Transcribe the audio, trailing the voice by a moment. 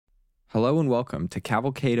Hello and welcome to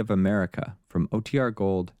Cavalcade of America from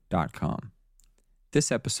OTRGold.com.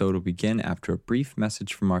 This episode will begin after a brief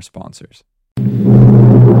message from our sponsors.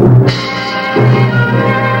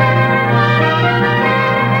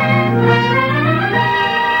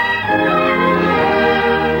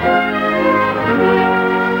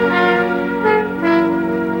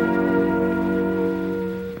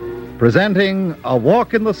 Presenting A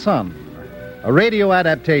Walk in the Sun, a radio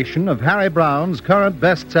adaptation of Harry Brown's current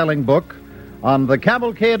best-selling book on the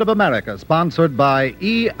Cavalcade of America, sponsored by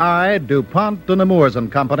E.I. DuPont de Nemours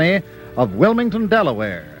and Company of Wilmington,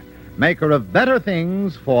 Delaware, maker of better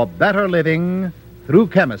things for better living through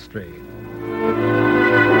chemistry.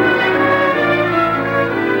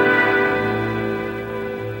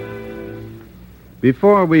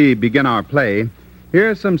 Before we begin our play, here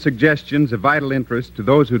are some suggestions of vital interest to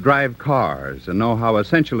those who drive cars and know how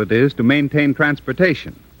essential it is to maintain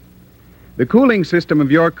transportation. The cooling system of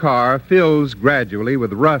your car fills gradually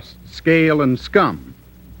with rust, scale, and scum,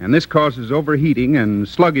 and this causes overheating and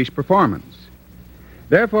sluggish performance.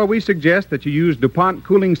 Therefore, we suggest that you use DuPont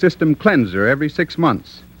Cooling System Cleanser every 6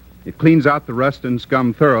 months. It cleans out the rust and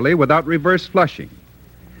scum thoroughly without reverse flushing.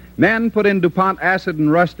 Then put in DuPont Acid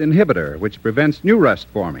and Rust Inhibitor, which prevents new rust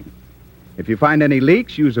forming. If you find any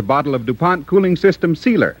leaks, use a bottle of DuPont Cooling System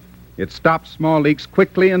Sealer. It stops small leaks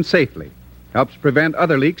quickly and safely, helps prevent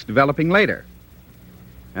other leaks developing later.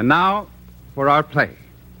 And now, for our play.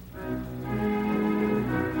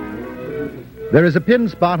 There is a pin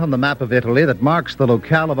spot on the map of Italy that marks the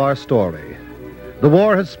locale of our story. The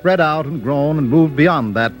war has spread out and grown and moved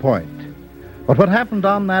beyond that point. But what happened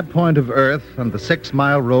on that point of Earth and the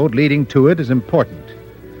 6-mile road leading to it is important.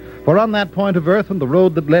 For on that point of Earth and the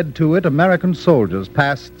road that led to it, American soldiers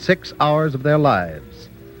passed 6 hours of their lives.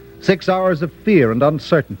 6 hours of fear and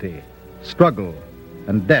uncertainty, struggle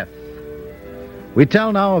and death. We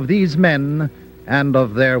tell now of these men and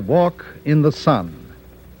of their walk in the sun.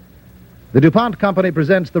 The DuPont Company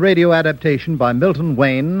presents the radio adaptation by Milton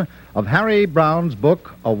Wayne of Harry Brown's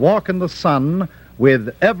book, A Walk in the Sun,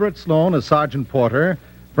 with Everett Sloan as Sergeant Porter,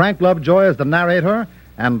 Frank Lovejoy as the narrator,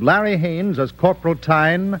 and Larry Haynes as Corporal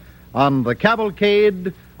Tyne on the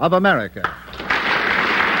Cavalcade of America.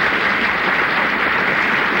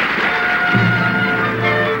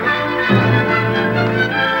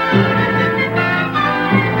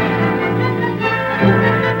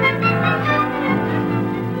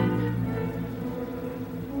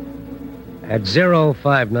 At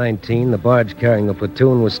 0519, the barge carrying the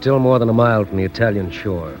platoon was still more than a mile from the Italian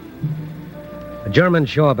shore. A German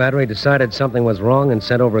shore battery decided something was wrong and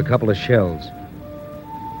sent over a couple of shells.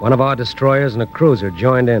 One of our destroyers and a cruiser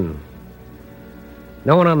joined in.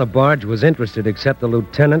 No one on the barge was interested except the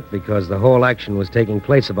lieutenant because the whole action was taking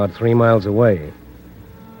place about 3 miles away.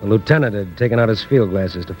 The lieutenant had taken out his field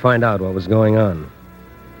glasses to find out what was going on.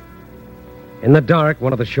 In the dark,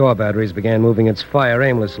 one of the shore batteries began moving its fire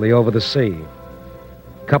aimlessly over the sea.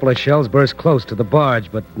 A couple of shells burst close to the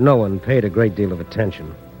barge, but no one paid a great deal of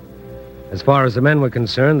attention. As far as the men were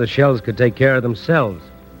concerned, the shells could take care of themselves,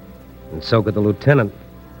 and so could the lieutenant.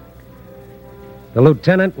 The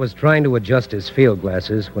lieutenant was trying to adjust his field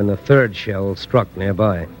glasses when the third shell struck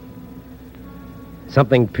nearby.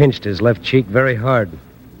 Something pinched his left cheek very hard.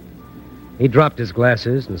 He dropped his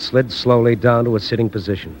glasses and slid slowly down to a sitting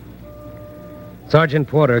position. Sergeant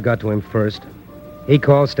Porter got to him first. He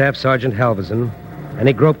called Staff Sergeant Halverson, and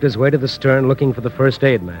he groped his way to the stern looking for the first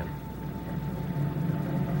aid man.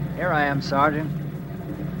 Here I am, Sergeant.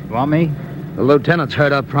 You want me? The lieutenant's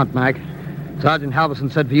hurt up front, Mac. Sergeant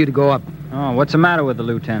Halverson said for you to go up. Oh, what's the matter with the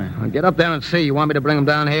lieutenant? Well, get up there and see. You want me to bring him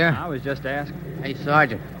down here? I was just asking. Hey,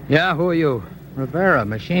 Sergeant. Yeah, who are you? Rivera,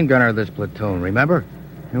 machine gunner of this platoon, remember?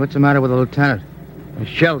 Hey, what's the matter with the lieutenant? A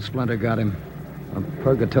shell splinter got him. A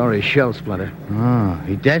purgatory shell splinter. Oh,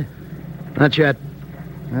 he dead? Not yet.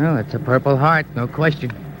 Well, it's a Purple Heart, no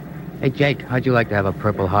question. Hey, Jake, how'd you like to have a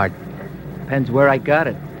Purple Heart? Depends where I got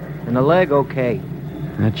it. In the leg, okay.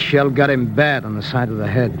 That shell got him bad on the side of the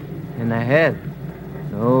head. In the head?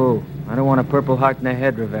 No, I don't want a Purple Heart in the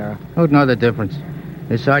head, Rivera. Who'd know the difference?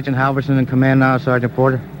 Is Sergeant Halverson in command now, Sergeant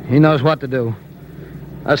Porter? He knows what to do.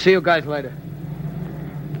 I'll see you guys later.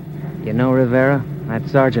 You know, Rivera, that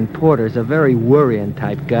Sergeant Porter's a very worrying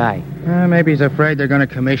type guy. Maybe he's afraid they're going to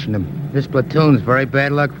commission him. This platoon's very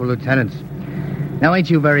bad luck for lieutenants. Now, ain't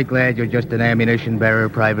you very glad you're just an ammunition bearer,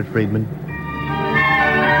 Private Friedman?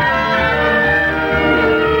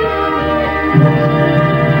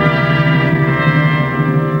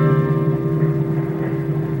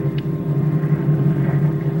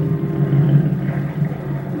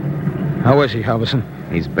 How is he, Halverson?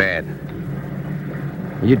 He's bad.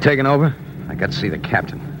 Are you taking over? I got to see the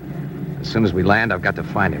captain. As soon as we land, I've got to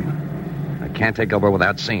find him. I can't take over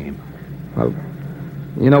without seeing him. Well,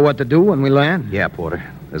 you know what to do when we land? Yeah, Porter.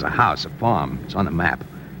 There's a house, a farm. It's on the map.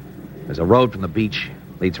 There's a road from the beach.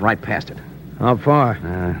 Leads right past it. How far?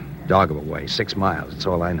 Dog of a way. 6 miles. That's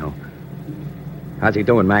all I know. How's he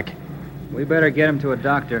doing, Mac? We better get him to a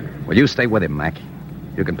doctor. Well, you stay with him, Mac.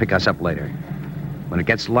 You can pick us up later. When it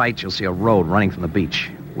gets light, you'll see a road running from the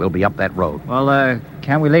beach. We'll be up that road. Well,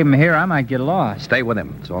 can't we leave him here? I might get lost. Stay with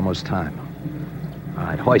him. It's almost time. All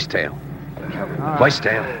right, hoist tail. Hoist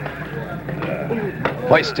tail.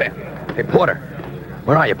 Hoist tail. Hey, Porter.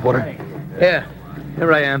 Where are you, Porter?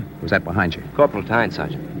 Here I am. Who's that behind you? Corporal Tyne,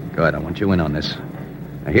 Sergeant. Good. I want you in on this.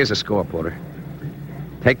 Now, here's the score, Porter.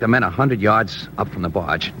 Take the men 100 yards up from the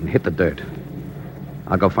barge and hit the dirt.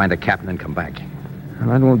 I'll go find the captain and come back. Well,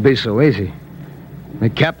 that won't be so easy. The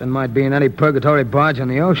captain might be in any purgatory barge on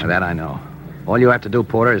the ocean. Now, that I know. All you have to do,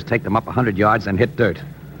 Porter, is take them up 100 yards, then hit dirt.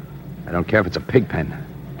 I don't care if it's a pig pen.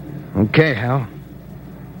 Okay, Hal.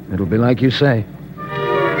 It'll be like you say.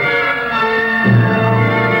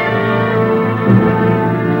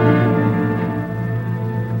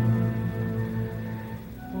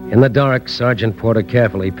 In the dark, Sergeant Porter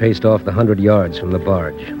carefully paced off the 100 yards from the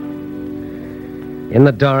barge. In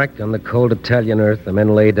the dark, on the cold Italian earth, the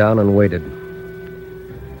men lay down and waited.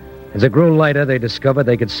 As it grew lighter, they discovered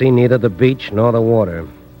they could see neither the beach nor the water.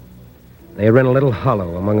 They were in a little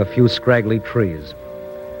hollow among a few scraggly trees.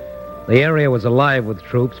 The area was alive with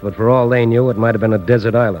troops, but for all they knew, it might have been a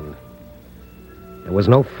desert island. There was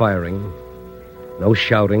no firing, no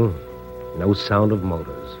shouting, no sound of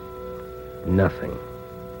motors. Nothing.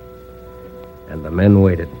 And the men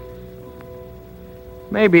waited.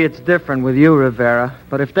 Maybe it's different with you, Rivera,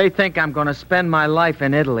 but if they think I'm going to spend my life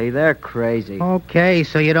in Italy, they're crazy. Okay,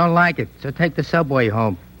 so you don't like it. So take the subway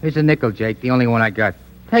home. Here's a nickel, Jake, the only one I got.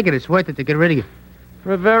 Take it. It's worth it to get rid of you.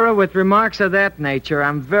 Rivera, with remarks of that nature,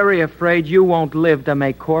 I'm very afraid you won't live to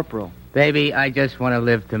make corporal. Baby, I just want to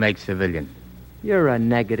live to make civilian. You're a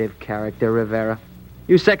negative character, Rivera.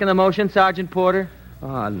 You second the motion, Sergeant Porter?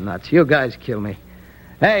 Oh, nuts. You guys kill me.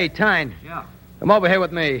 Hey, Tyne. Yeah. Come over here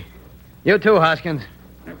with me. You too, Hoskins.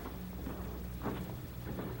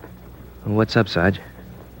 What's up, Sarge?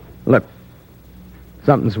 Look,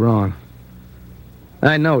 something's wrong.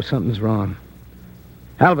 I know something's wrong.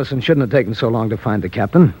 Halverson shouldn't have taken so long to find the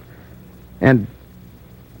captain. And,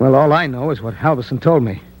 well, all I know is what Halverson told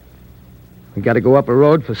me. We got to go up a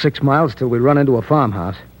road for 6 miles till we run into a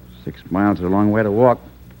farmhouse. 6 miles is a long way to walk.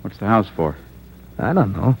 What's the house for? I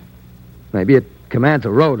don't know. Maybe it commands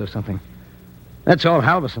a road or something. That's all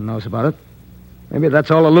Halverson knows about it. Maybe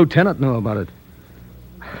that's all the lieutenant knew about it.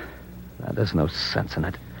 There's no sense in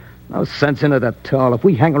it. No sense in it at all. If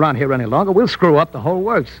we hang around here any longer, we'll screw up the whole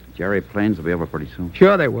works. Jerry planes will be over pretty soon.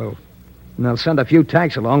 Sure they will. And they'll send a few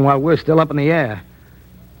tanks along while we're still up in the air.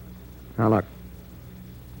 Now, look.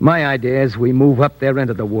 My idea is we move up there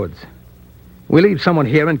into the woods. We leave someone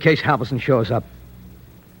here in case Halverson shows up.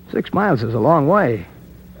 6 miles is a long way.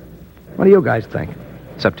 What do you guys think?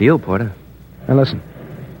 It's up to you, Porter. Now, listen.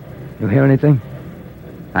 You hear anything?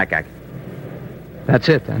 Ack. That's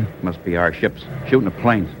it, then. Must be our ships shooting the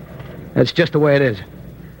planes. That's just the way it is.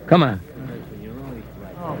 Come on.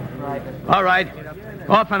 All right.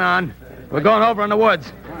 Off and on. We're going over in the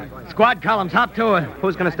woods. Squad columns, hop to it.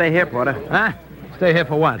 Who's going to stay here, Porter? Huh? Stay here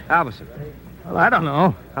for what? Halverson. Well, I don't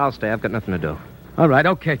know. I'll stay. I've got nothing to do. All right,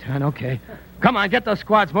 okay, Tyne, okay. Come on, get those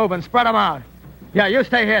squads moving. Spread them out. Yeah, you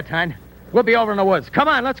stay here, Tyne. We'll be over in the woods. Come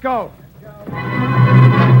on, let's go.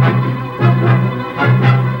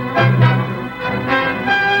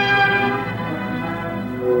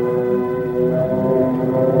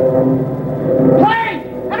 Plane!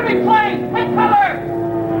 Enemy plane! Take cover!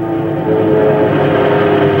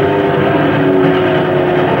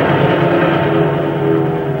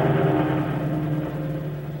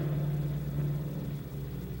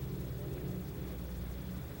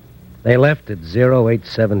 They left at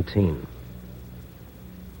 0817.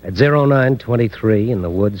 At 0923, in the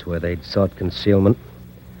woods where they'd sought concealment,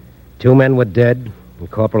 2 men were dead,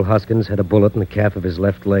 and Corporal Hoskins had a bullet in the calf of his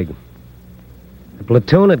left leg. The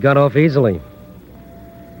platoon had got off easily.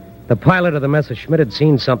 The pilot of the Messerschmitt had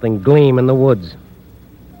seen something gleam in the woods.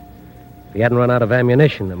 If he hadn't run out of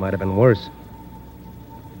ammunition, it might have been worse.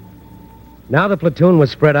 Now the platoon was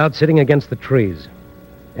spread out, sitting against the trees.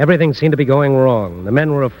 Everything seemed to be going wrong. The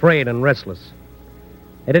men were afraid and restless.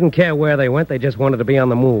 They didn't care where they went. They just wanted to be on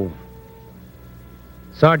the move.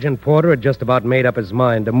 Sergeant Porter had just about made up his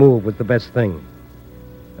mind to move was the best thing.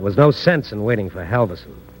 There was no sense in waiting for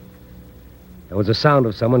Halverson. There was a sound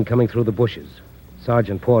of someone coming through the bushes.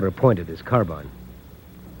 Sergeant Porter pointed his carbine.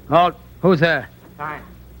 Halt. Who's there? Fine.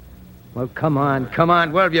 Well, come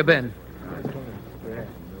on. Where have you been?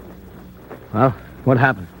 Well, what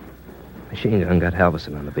happened? Machine gun got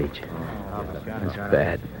Halverson on the beach. That's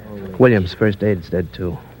bad. Williams' first aid's dead,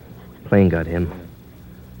 too. Plane got him.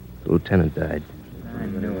 The lieutenant died.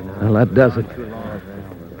 Well, that does it.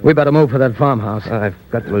 We better move for that farmhouse. I've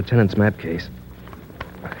got the lieutenant's map case.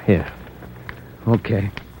 Here.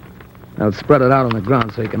 Okay. I'll spread it out on the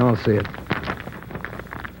ground so you can all see it.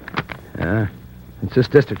 Yeah, it's this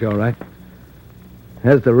district, all right.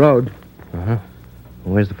 There's the road. Uh-huh.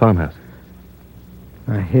 Where's the farmhouse?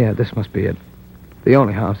 Here, this must be it. The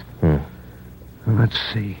only house. Hmm. Well, let's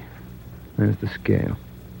see. There's the scale.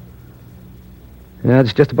 Yeah,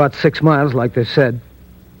 it's just about 6 miles, like they said.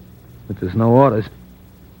 But there's no orders.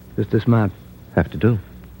 Just this map. Have to do.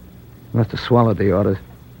 Must have swallowed the orders.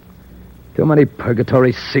 Too many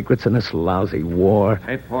purgatory secrets in this lousy war.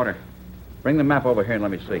 Hey, Porter. Bring the map over here and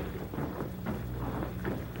let me see.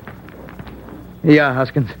 Yeah,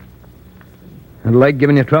 Hoskins. That leg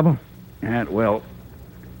giving you trouble? Yeah, it will.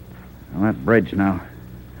 On that bridge now.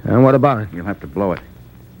 And what about it? You'll have to blow it.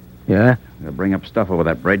 Yeah? They'll bring up stuff over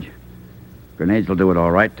that bridge. Grenades will do it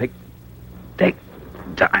all right. Take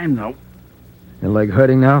time, though. Your leg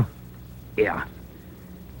hurting now? Yeah.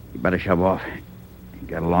 You better shove off. You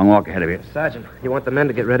got a long walk ahead of you. Sergeant, you want the men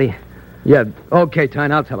to get ready? Yeah, okay,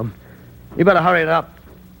 Tyne, I'll tell them. You better hurry it up.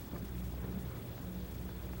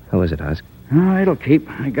 How is it, Husk? Oh, it'll keep.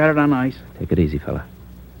 I got it on ice. Take it easy, fella.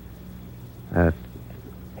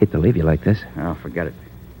 Hate to leave you like this. Oh, forget it.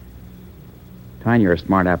 Tyne, you're a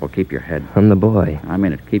smart apple. Keep your head. I'm the boy. I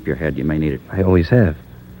mean it. Keep your head. You may need it. I always have.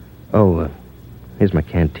 Oh, here's my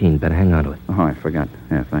canteen. Better hang on to it. Oh, I forgot.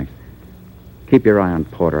 Yeah, thanks. Keep your eye on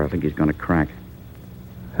Porter. I think he's going to crack.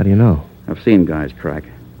 How do you know? I've seen guys crack.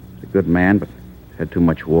 He's a good man, but had too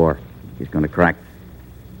much war. He's going to crack.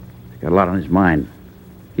 He's got a lot on his mind.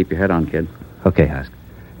 Keep your head on, kid. Okay, Husk.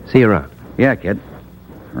 See you around. Yeah, kid.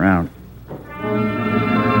 Around.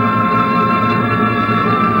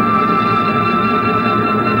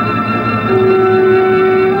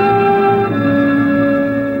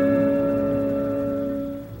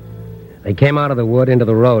 They came out of the wood into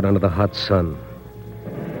the road under the hot sun.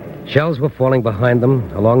 Shells were falling behind them,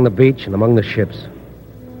 along the beach and among the ships.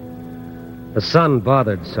 The sun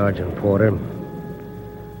bothered Sergeant Porter.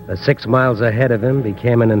 The 6 miles ahead of him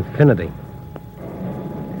became an infinity.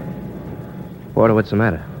 Porter, what's the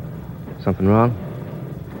matter? Something wrong?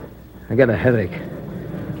 I got a headache.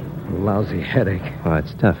 A lousy headache. Oh,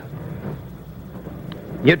 it's tough.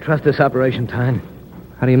 You trust this operation, Tyne?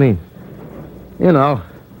 How do you mean? You know,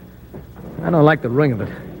 I don't like the ring of it.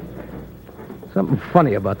 Something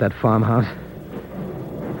funny about that farmhouse.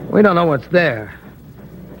 We don't know what's there.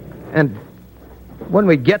 And when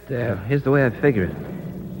we get there... Here's the way I figure it.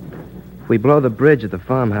 If we blow the bridge at the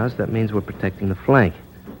farmhouse, that means we're protecting the flank.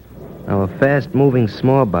 Now, a fast-moving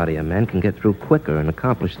small body of men can get through quicker and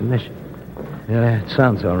accomplish the mission. Yeah, it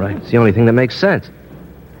sounds all right. It's the only thing that makes sense.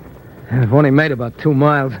 I've only made about 2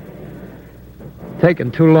 miles.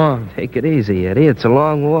 Taking too long. Take it easy, Eddie. It's a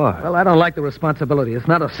long war. Well, I don't like the responsibility. It's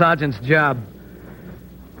not a sergeant's job.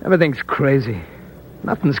 Everything's crazy.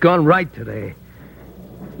 Nothing's gone right today.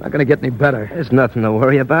 Not going to get any better. There's nothing to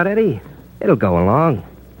worry about, Eddie. It'll go along.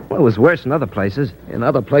 Well, it was worse in other places. In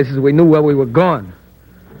other places, we knew where we were going.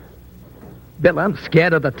 Bill, I'm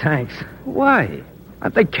scared of the tanks. Why?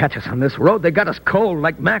 If they catch us on this road, they got us cold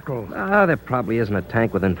like mackerel. Ah, there probably isn't a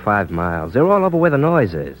tank within 5 miles. They're all over where the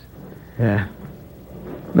noise is. Yeah.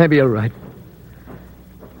 Maybe you're right.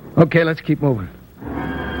 Okay, let's keep moving.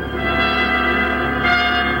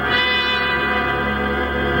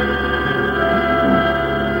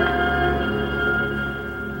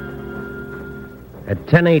 At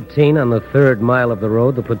 10:18 on the 3rd mile of the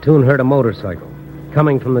road, the platoon heard a motorcycle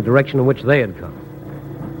coming from the direction in which they had come.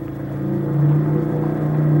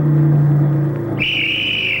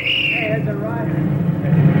 Hey, there's a rider.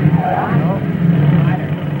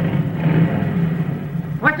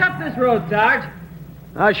 What's up this road, Sarge?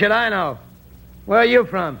 How should I know? Where are you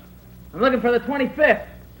from? I'm looking for the 25th.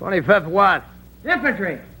 25th what?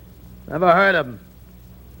 Infantry. Never heard of them.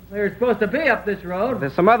 They were supposed to be up this road.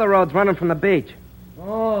 There's some other roads running from the beach.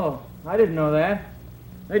 Oh, I didn't know that.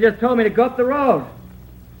 They just told me to go up the road.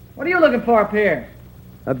 What are you looking for up here?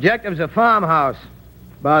 Objective's a farmhouse.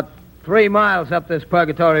 About 3 miles up this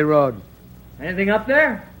purgatory road. Anything up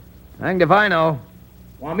there? Hanged if I know.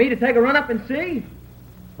 Want me to take a run up and see?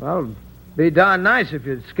 Well, be darn nice if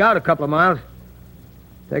you'd scout a couple of miles.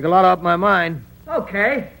 Take a lot off my mind.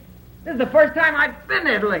 Okay. This is the first time I've been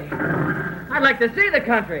to Italy. I'd like to see the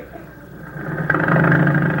country.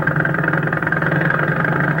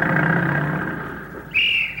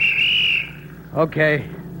 Okay.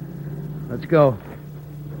 Let's go.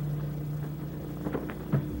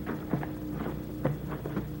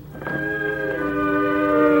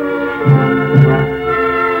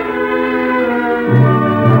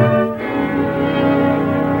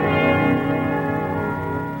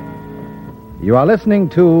 You are listening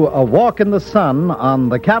to A Walk in the Sun on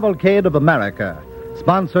the Cavalcade of America,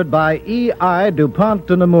 sponsored by E.I. DuPont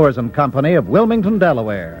de Nemours and Company of Wilmington,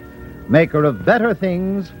 Delaware, maker of better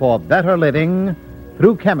things for better living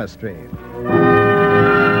through chemistry.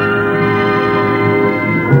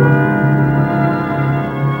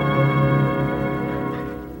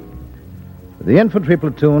 The infantry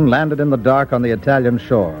platoon landed in the dark on the Italian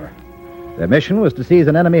shore. Their mission was to seize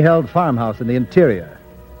an enemy-held farmhouse in the interior.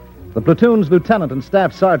 The platoon's lieutenant and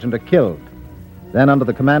staff sergeant are killed. Then, under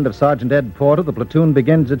the command of Sergeant Ed Porter, the platoon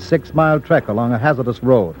begins its 6-mile trek along a hazardous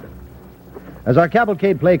road. As our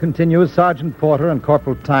cavalcade play continues, Sergeant Porter and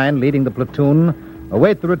Corporal Tyne, leading the platoon,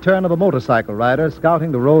 await the return of a motorcycle rider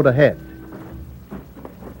scouting the road ahead.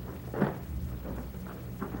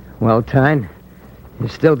 Well, Tyne, you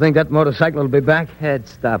still think that motorcycle will be back? Ed,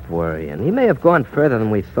 stop worrying. He may have gone further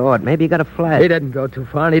than we thought. Maybe he got a flat. He didn't go too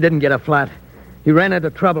far, and he didn't get a flat. He ran into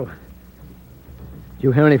trouble. Did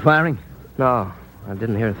you hear any firing? No, I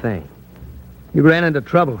didn't hear a thing. He ran into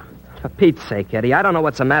trouble. For Pete's sake, Eddie, I don't know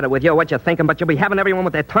what's the matter with you or what you're thinking, but you'll be having everyone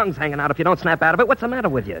with their tongues hanging out if you don't snap out of it. What's the matter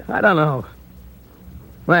with you? I don't know.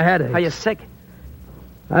 My head aches. Are you sick?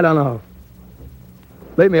 I don't know.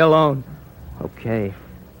 Leave me alone. Okay.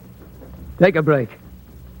 Take a break.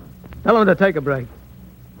 Tell him to take a break.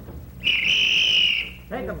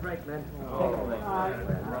 Take a break, man.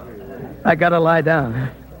 I gotta lie down.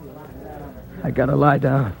 I gotta lie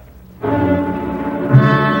down.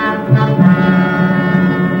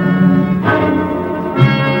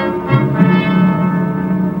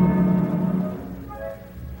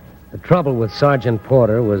 The trouble with Sergeant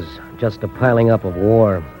Porter was just a piling up of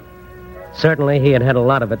war. Certainly, he had had a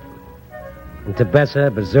lot of it. In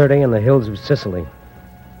Tebessa, Bizerti, and the hills of Sicily.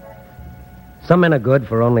 Some men are good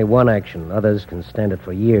for only one action. Others can stand it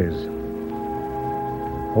for years.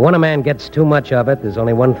 But when a man gets too much of it, there's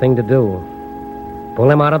only one thing to do. Pull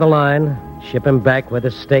him out of the line, ship him back where the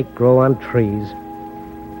stake grow on trees,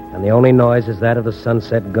 and the only noise is that of the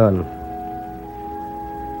sunset gun.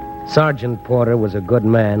 Sergeant Porter was a good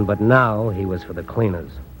man, but now he was for the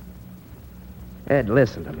cleaners. Ed,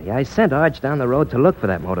 listen to me. I sent Arch down the road to look for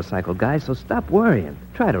that motorcycle guy, so stop worrying.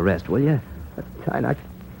 Try to rest, will you? Tyne, I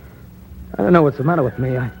don't know what's the matter with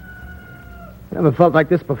me. I never felt like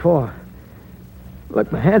this before. Look,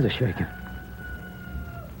 my hands are shaking.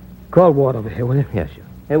 Call Ward over here, will you? Yeah, sure.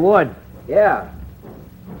 Hey, Ward. Yeah.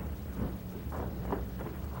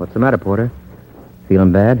 What's the matter, Porter?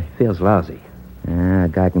 Feeling bad? Feels lousy. A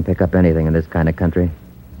guy can pick up anything in this kind of country.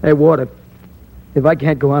 Hey, Ward, if I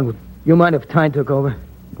can't go on, would you mind if Tyne took over?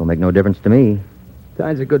 It'll make no difference to me.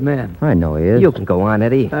 Tyne's a good man. I know he is. You can go on,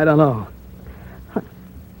 Eddie. I don't know.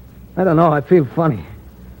 I don't know. I feel funny.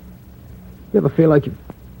 You ever feel like you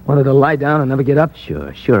wanted to lie down and never get up?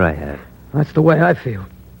 Sure I have. That's the way I feel.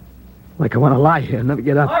 Like I want to lie here and never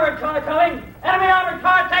get up. Armored car coming! Enemy armored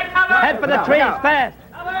car, take cover! Head for the trees, fast!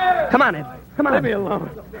 Cover! Come on, Ed. Come on. Leave me alone.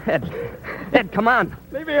 Ed, come on.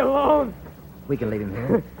 Leave me alone. We can leave him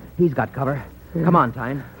here. He's got cover. Come on,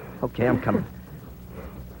 Tyne. Okay, I'm coming.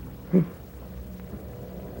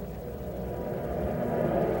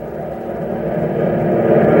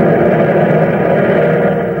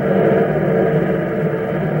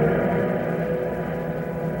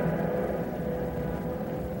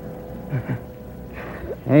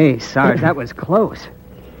 Hey, Sarge, that was close.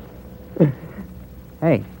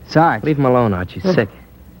 Hey, Sarge. Leave him alone, Arch. He's sick.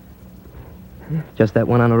 Just that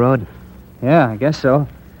one on the road? Yeah, I guess so.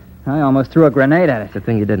 I almost threw a grenade at it. It's a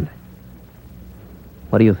thing you didn't.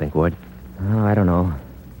 What do you think, Ward? Oh, I don't know.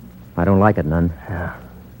 I don't like it none. Yeah.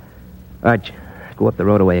 Arch, go up the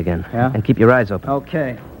roadway again. Yeah? And keep your eyes open.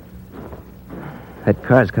 Okay. That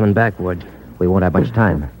car's coming back, Ward. We won't have much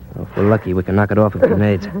time. Well, if we're lucky, we can knock it off with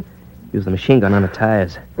grenades. Use the machine gun on the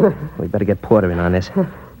tires. We better get Porter in on this.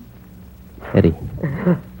 Eddie.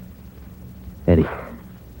 Eddie.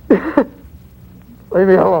 Leave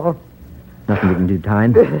me alone. Nothing we can do,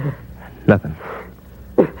 Tyne? Nothing.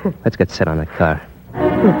 Let's get set on that car.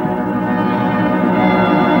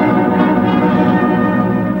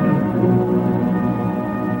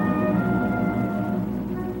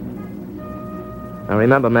 Now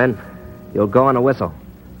remember, men, you'll go on a whistle.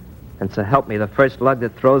 And so help me, the first lug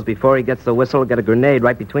that throws before he gets the whistle will get a grenade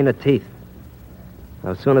right between the teeth. Now,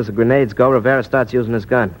 as soon as the grenades go, Rivera starts using his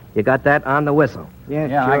gun. You got that on the whistle? Yeah,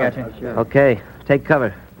 sure. I got you. Sure. Okay, take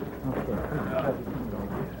cover.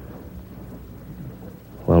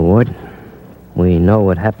 Ward, we know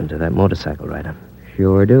what happened to that motorcycle rider.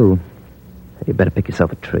 Sure do. You better pick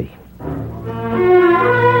yourself a tree.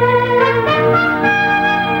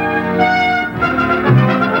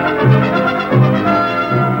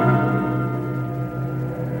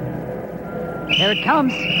 Here it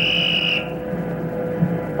comes.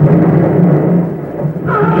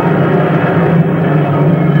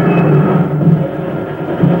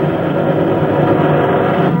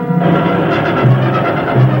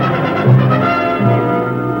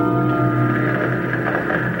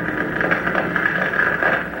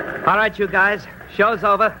 All right, you guys. Show's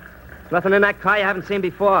over. Nothing in that car you haven't seen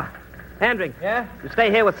before. Hendrick. Yeah? You stay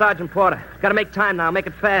here with Sergeant Porter. Gotta make time now. Make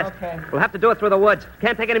it fast. Okay. We'll have to do it through the woods.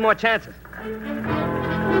 Can't take any more chances.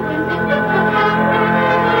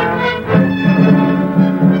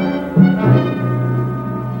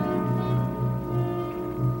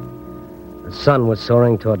 The sun was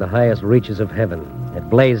soaring toward the highest reaches of heaven. It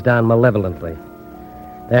blazed down malevolently.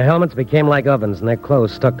 Their helmets became like ovens, and their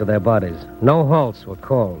clothes stuck to their bodies. No halts were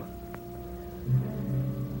called.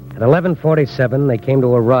 At 11:47, they came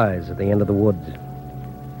to a rise at the end of the woods.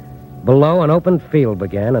 Below, an open field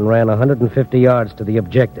began and ran 150 yards to the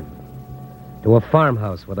objective, to a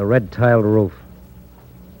farmhouse with a red-tiled roof.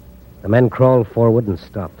 The men crawled forward and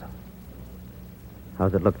stopped.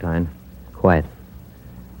 How's it look, Tyne? Quiet.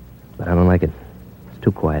 But I don't like it. It's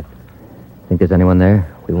too quiet. Think there's anyone there?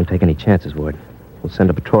 We won't take any chances, Ward. We'll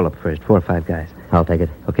send a patrol up first, 4 or 5 guys. I'll take it.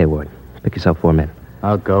 Okay, Ward. Pick yourself 4 men.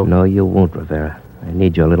 I'll go. No, you won't, Rivera. I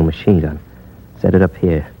need your little machine gun. Set it up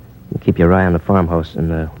here. You keep your eye on the farmhouse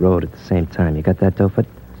and the road at the same time. You got that, Tophet?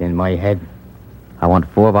 It's in my head. I want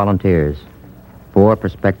 4 volunteers. 4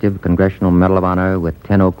 prospective Congressional Medal of Honor with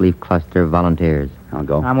 10 Oak Leaf Cluster volunteers. I'll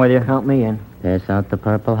go. I'm with you. Count me in. Pass out the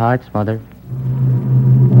Purple Hearts, Mother.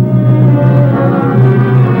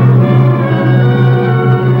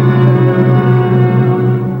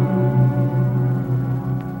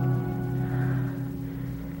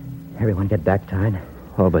 Everyone get back, Tyne.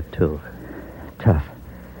 All but 2. Tough.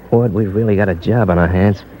 Ward, we've really got a job on our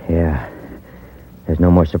hands. Yeah. There's no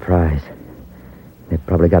more surprise. They've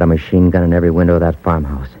probably got a machine gun in every window of that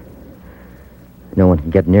farmhouse. No one can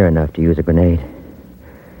get near enough to use a grenade.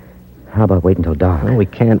 How about wait until dark? No, we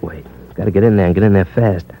can't wait. Got to get in there and get in there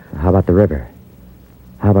fast. How about the river?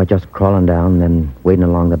 How about just crawling down, then waiting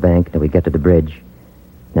along the bank till we get to the bridge,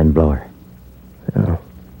 then blow her? Oh,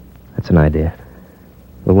 that's an idea.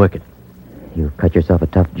 We'll work it. You've cut yourself a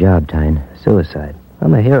tough job, Tyne. Suicide.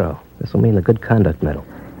 I'm a hero. This will mean the Good Conduct Medal.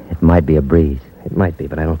 It might be a breeze. It might be,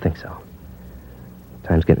 but I don't think so.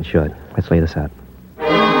 Time's getting short. Let's lay this out.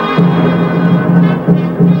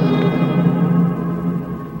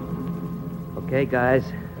 Okay, guys.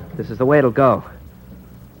 This is the way it'll go.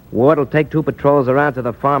 Ward will take 2 patrols around to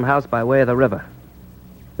the farmhouse by way of the river.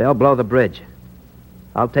 They'll blow the bridge.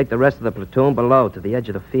 I'll take the rest of the platoon below to the edge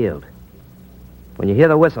of the field. When you hear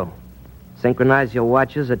the whistle, synchronize your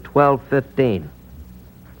watches at 12:15.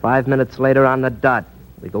 5 minutes later on the dot,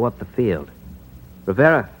 we go up the field.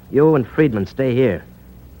 Rivera, you and Friedman stay here.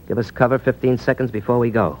 Give us cover 15 seconds before we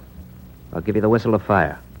go. I'll give you the whistle to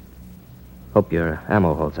fire. Hope your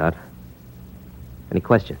ammo holds out. Any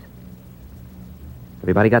questions?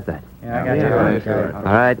 Everybody got that? Yeah, I got you. All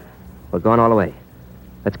right. We're going all the way.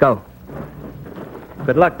 Let's go.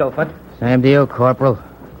 Good luck, Tophet. Same deal, Corporal.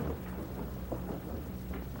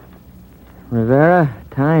 Rivera,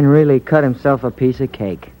 Tyne really cut himself a piece of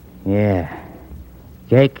cake. Yeah.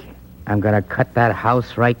 Jake, I'm gonna cut that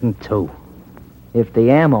house right in 2. If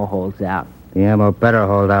the ammo holds out. The ammo better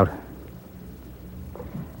hold out.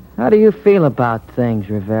 How do you feel about things,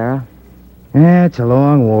 Rivera? Yeah, it's a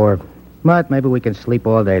long war. But maybe we can sleep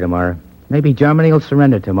all day tomorrow. Maybe Germany will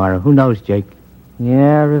surrender tomorrow. Who knows, Jake?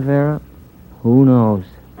 Yeah, Rivera. Who knows?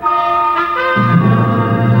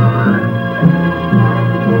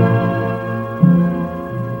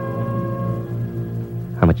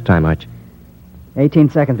 How much time, Arch? 18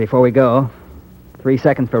 seconds before we go. 3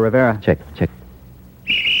 seconds for Rivera. Check.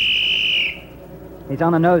 He's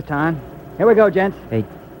on the nose, Time. Here we go, gents. 8,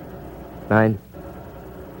 9,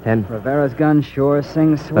 10, Rivera's gun sure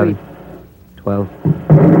sings sweet. 12,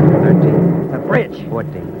 13, The bridge.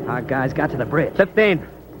 14, Our guys got to the bridge. 15.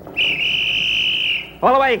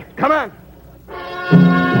 All the way. Come on.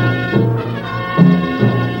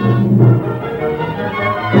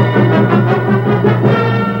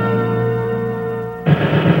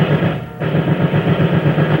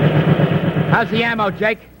 How's the ammo,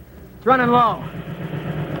 Jake? It's running low.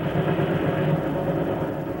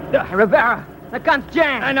 Rivera, the gun's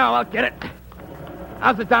jammed. I know, I'll get it.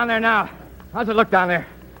 How's it down there now? How's it look down there?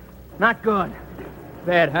 Not good.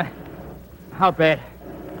 Bad, huh? How bad?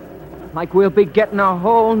 Like we'll be getting a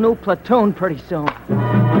whole new platoon pretty soon.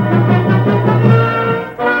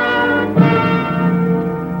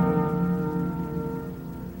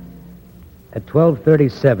 At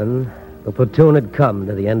 12:37, the platoon had come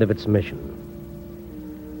to the end of its mission.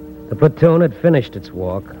 The platoon had finished its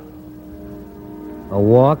walk. A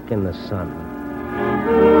walk in the sun.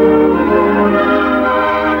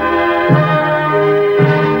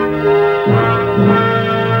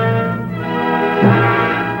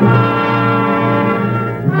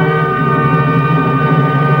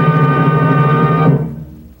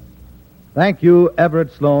 Thank you,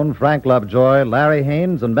 Everett Sloan, Frank Lovejoy, Larry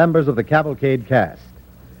Haynes, and members of the Cavalcade cast.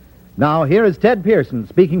 Now, here is Ted Pearson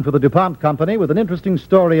speaking for the DuPont Company with an interesting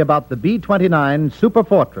story about the B-29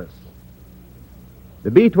 Superfortress. The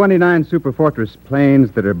B-29 Superfortress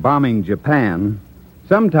planes that are bombing Japan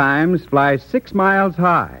sometimes fly 6 miles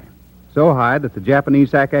high, so high that the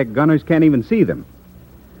Japanese SACAC gunners can't even see them.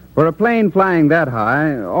 For a plane flying that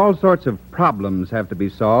high, all sorts of problems have to be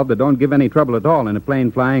solved that don't give any trouble at all in a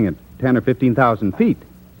plane flying at 10 or 15,000 feet.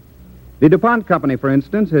 The DuPont Company, for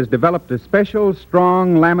instance, has developed a special,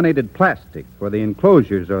 strong, laminated plastic for the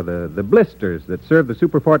enclosures or the blisters that serve the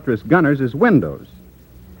Superfortress gunners as windows.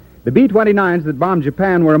 The B-29s that bombed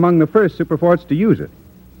Japan were among the first Superforts to use it.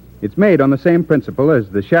 It's made on the same principle as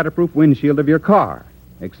the shatterproof windshield of your car,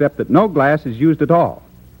 except that no glass is used at all.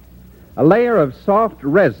 A layer of soft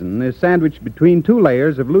resin is sandwiched between 2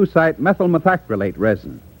 layers of lucite methyl methacrylate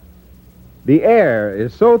resin. The air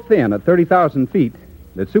is so thin at 30,000 feet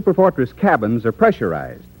that Superfortress cabins are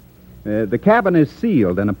pressurized. The cabin is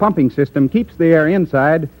sealed, and a pumping system keeps the air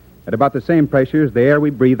inside at about the same pressure as the air we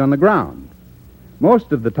breathe on the ground.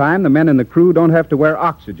 Most of the time, the men in the crew don't have to wear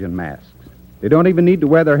oxygen masks. They don't even need to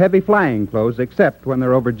wear their heavy flying clothes except when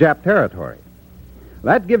they're over Jap territory.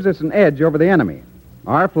 That gives us an edge over the enemy.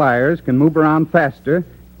 Our flyers can move around faster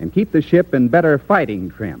and keep the ship in better fighting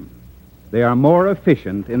trim. They are more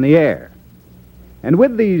efficient in the air. And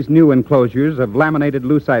with these new enclosures of laminated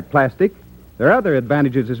lucite plastic, there are other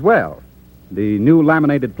advantages as well. The new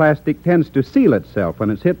laminated plastic tends to seal itself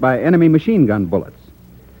when it's hit by enemy machine gun bullets.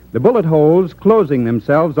 The bullet holes closing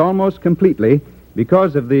themselves almost completely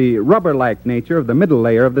because of the rubber-like nature of the middle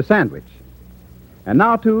layer of the sandwich. And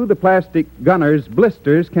now, too, the plastic gunner's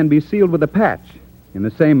blisters can be sealed with a patch in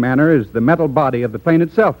the same manner as the metal body of the plane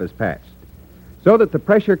itself is patched, so that the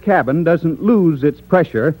pressure cabin doesn't lose its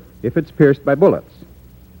pressure if it's pierced by bullets.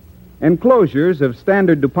 Enclosures of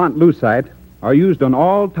standard DuPont lucite are used on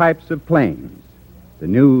all types of planes. The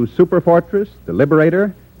new Superfortress, the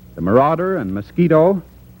Liberator, the Marauder and Mosquito,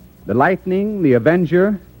 the Lightning, the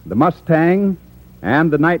Avenger, the Mustang,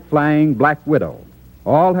 and the night-flying Black Widow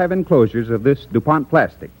all have enclosures of this DuPont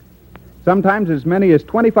plastic. Sometimes as many as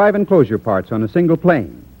 25 enclosure parts on a single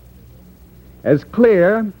plane. As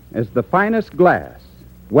clear as the finest glass,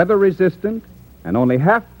 weather-resistant, and only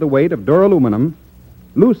half the weight of duraluminum,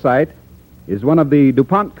 lucite is one of the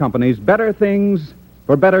DuPont Company's better things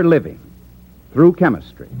for better living through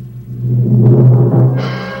chemistry.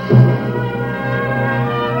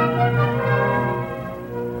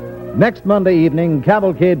 Next Monday evening,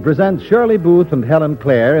 Cavalcade presents Shirley Booth and Helen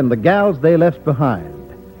Clare in The Gals They Left Behind.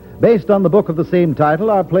 Based on the book of the same title,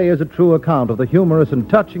 our play is a true account of the humorous and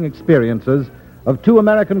touching experiences of 2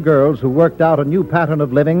 American girls who worked out a new pattern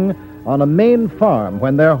of living on a Maine farm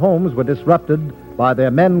when their homes were disrupted by their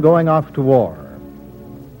men going off to war.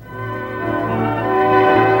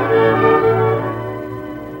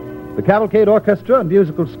 The Cavalcade Orchestra and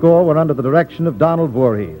musical score were under the direction of Donald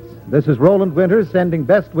Voorhees. This is Roland Winters sending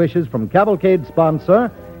best wishes from Cavalcade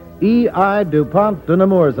sponsor, E.I. DuPont de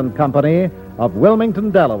Nemours and Company of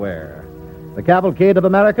Wilmington, Delaware. The Cavalcade of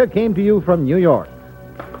America came to you from New York.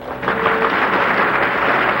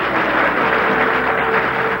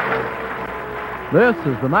 This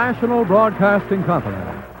is the National Broadcasting Company.